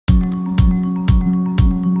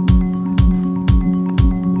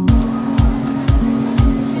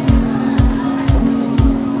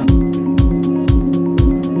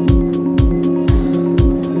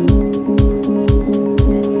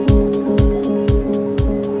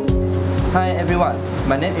everyone,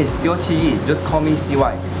 my name is Teoh Chee Yee, just call me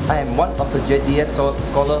CY. I am one of the JDF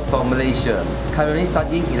scholars from Malaysia, currently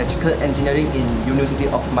studying electrical engineering in University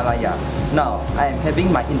of Malaya. Now, I am having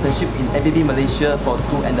my internship in ABB Malaysia for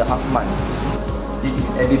 2.5 months. This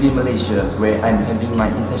is ABB Malaysia, where I am having my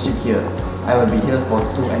internship here. I will be here for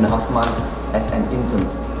 2.5 months as an intern.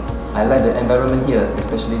 I like the environment here,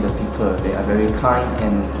 especially the people. They are very kind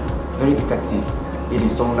and very effective. It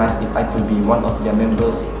is so nice if I could be one of their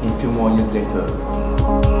members in a few more years later.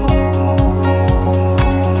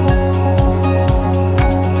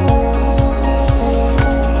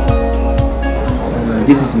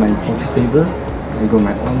 This is my office table. I got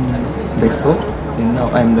my own desktop, and now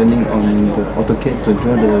I'm learning on the AutoCAD to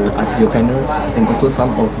draw the RTO panel and also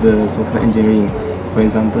some of the software engineering. For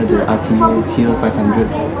example, the RTO Teoh 500.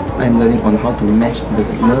 I'm learning on how to match the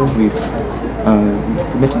signal with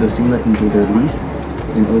into the list,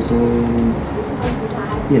 and also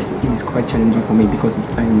yes, it is quite challenging for me because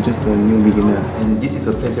I'm just a new beginner. And this is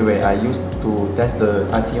a place where I used to test the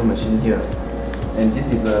RTO machine here. And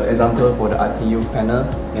this is an example for the RTO panel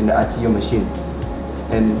and the RTO machine.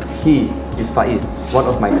 And he is Faiz, one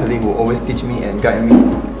of my colleagues who always teach me and guide me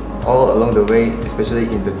all along the way, especially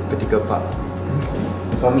in the practical part.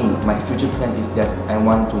 For me, my future plan is that I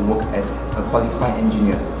want to work as a qualified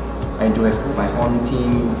engineer. I do have my own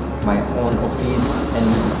team, my own office, and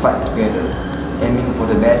we could fight together, aiming for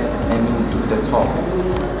the best, aiming to the top.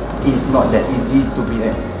 It is not that easy to be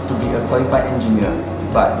a qualified engineer,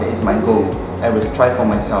 but that is my goal. I will strive for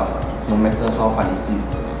myself, no matter how hard is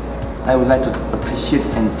it. I would like to appreciate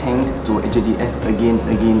and thank to JDF again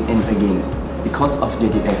and again. Because of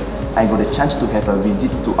JDF, I got a chance to have a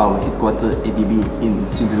visit to our headquarters ABB in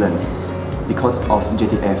Switzerland. Because of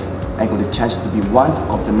JDF, I got a chance to be one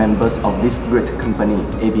of the members of this great company,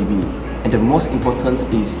 ABB. And the most important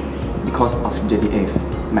is, because of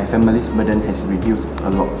JDF, my family's burden has reduced a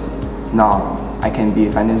lot. Now, I can be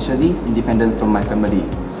financially independent from my family,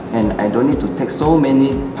 and I don't need to take so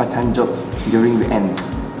many part-time jobs during weekends.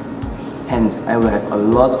 Hence, I will have a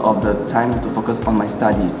lot of the time to focus on my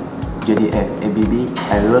studies. JDF, ABB,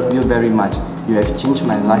 I love you very much. You have changed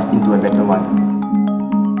my life into a better one.